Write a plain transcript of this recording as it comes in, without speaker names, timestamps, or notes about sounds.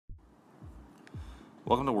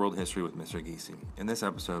Welcome to World History with Mr. Giese. In this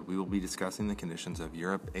episode, we will be discussing the conditions of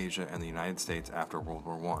Europe, Asia, and the United States after World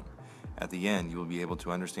War I. At the end, you will be able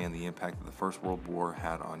to understand the impact that the First World War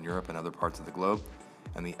had on Europe and other parts of the globe,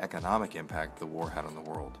 and the economic impact the war had on the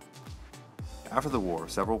world. After the war,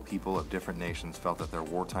 several people of different nations felt that their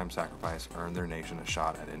wartime sacrifice earned their nation a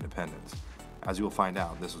shot at independence. As you will find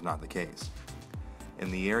out, this was not the case. In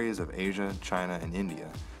the areas of Asia, China, and India,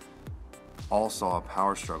 all saw a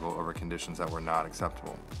power struggle over conditions that were not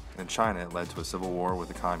acceptable. In China, it led to a civil war with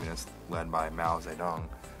the communists led by Mao Zedong,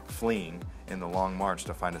 fleeing in the Long March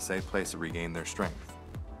to find a safe place to regain their strength.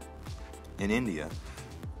 In India,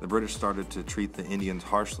 the British started to treat the Indians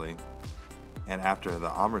harshly, and after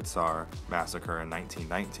the Amritsar massacre in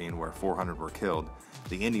 1919, where 400 were killed,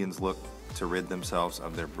 the Indians looked to rid themselves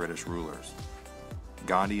of their British rulers.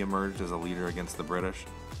 Gandhi emerged as a leader against the British,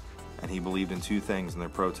 and he believed in two things in their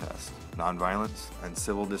protest: nonviolence and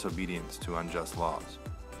civil disobedience to unjust laws.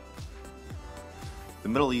 The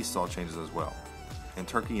Middle East saw changes as well. In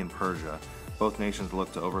Turkey and Persia, both nations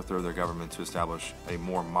looked to overthrow their government to establish a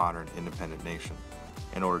more modern, independent nation.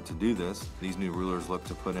 In order to do this, these new rulers looked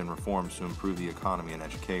to put in reforms to improve the economy and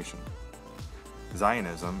education.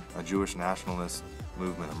 Zionism, a Jewish nationalist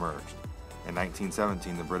movement, emerged. In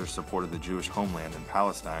 1917, the British supported the Jewish homeland in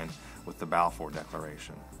Palestine with the Balfour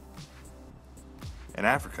Declaration. In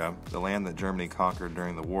Africa, the land that Germany conquered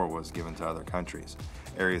during the war was given to other countries.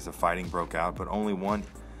 Areas of fighting broke out, but only one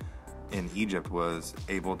in Egypt was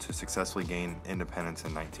able to successfully gain independence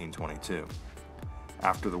in 1922.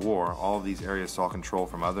 After the war, all of these areas saw control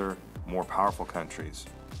from other, more powerful countries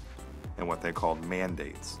in what they called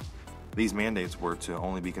mandates. These mandates were to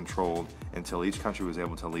only be controlled until each country was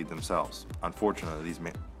able to lead themselves. Unfortunately, these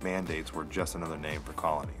mandates were just another name for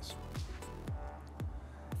colonies.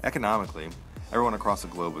 Economically, everyone across the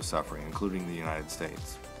globe was suffering, including the United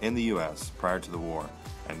States. In the U.S., prior to the war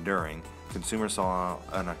and during, consumers saw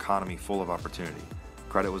an economy full of opportunity.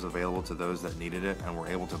 Credit was available to those that needed it and were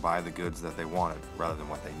able to buy the goods that they wanted rather than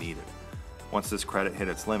what they needed. Once this credit hit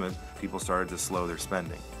its limit, people started to slow their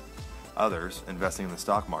spending. Others, investing in the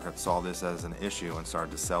stock market, saw this as an issue and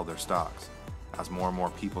started to sell their stocks. As more and more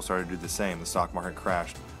people started to do the same, the stock market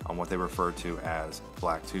crashed on what they referred to as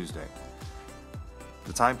Black Tuesday.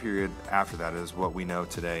 The time period after that is what we know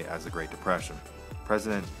today as the Great Depression.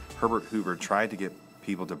 President Herbert Hoover tried to get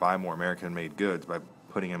people to buy more American-made goods by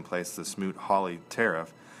putting in place the Smoot-Hawley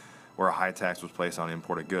tariff, where a high tax was placed on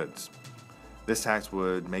imported goods. This tax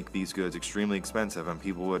would make these goods extremely expensive, and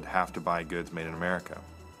people would have to buy goods made in America.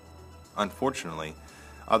 Unfortunately,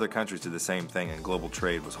 other countries did the same thing, and global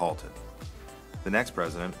trade was halted. The next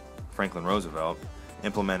president, Franklin Roosevelt,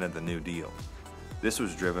 implemented the New Deal. This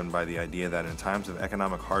was driven by the idea that in times of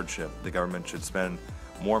economic hardship, the government should spend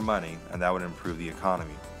more money, and that would improve the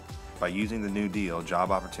economy. By using the New Deal,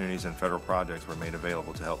 job opportunities and federal projects were made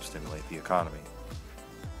available to help stimulate the economy.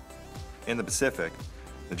 In the Pacific,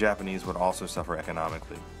 the Japanese would also suffer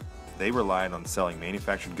economically. They relied on selling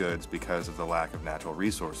manufactured goods because of the lack of natural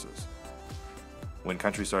resources. When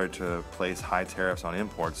countries started to place high tariffs on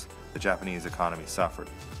imports, the Japanese economy suffered.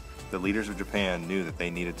 The leaders of Japan knew that they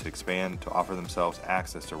needed to expand to offer themselves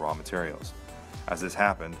access to raw materials. As this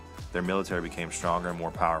happened, their military became stronger and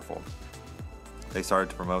more powerful. They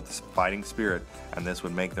started to promote the fighting spirit, and this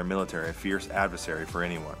would make their military a fierce adversary for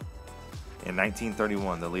anyone. In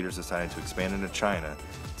 1931, the leaders decided to expand into China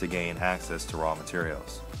to gain access to raw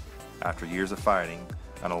materials. After years of fighting,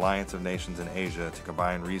 an alliance of nations in Asia to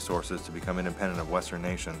combine resources to become independent of Western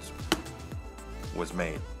nations was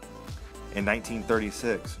made. In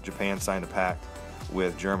 1936, Japan signed a pact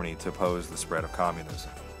with Germany to oppose the spread of communism.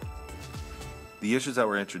 The issues that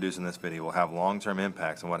were introduced in this video will have long-term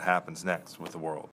impacts on what happens next with the world.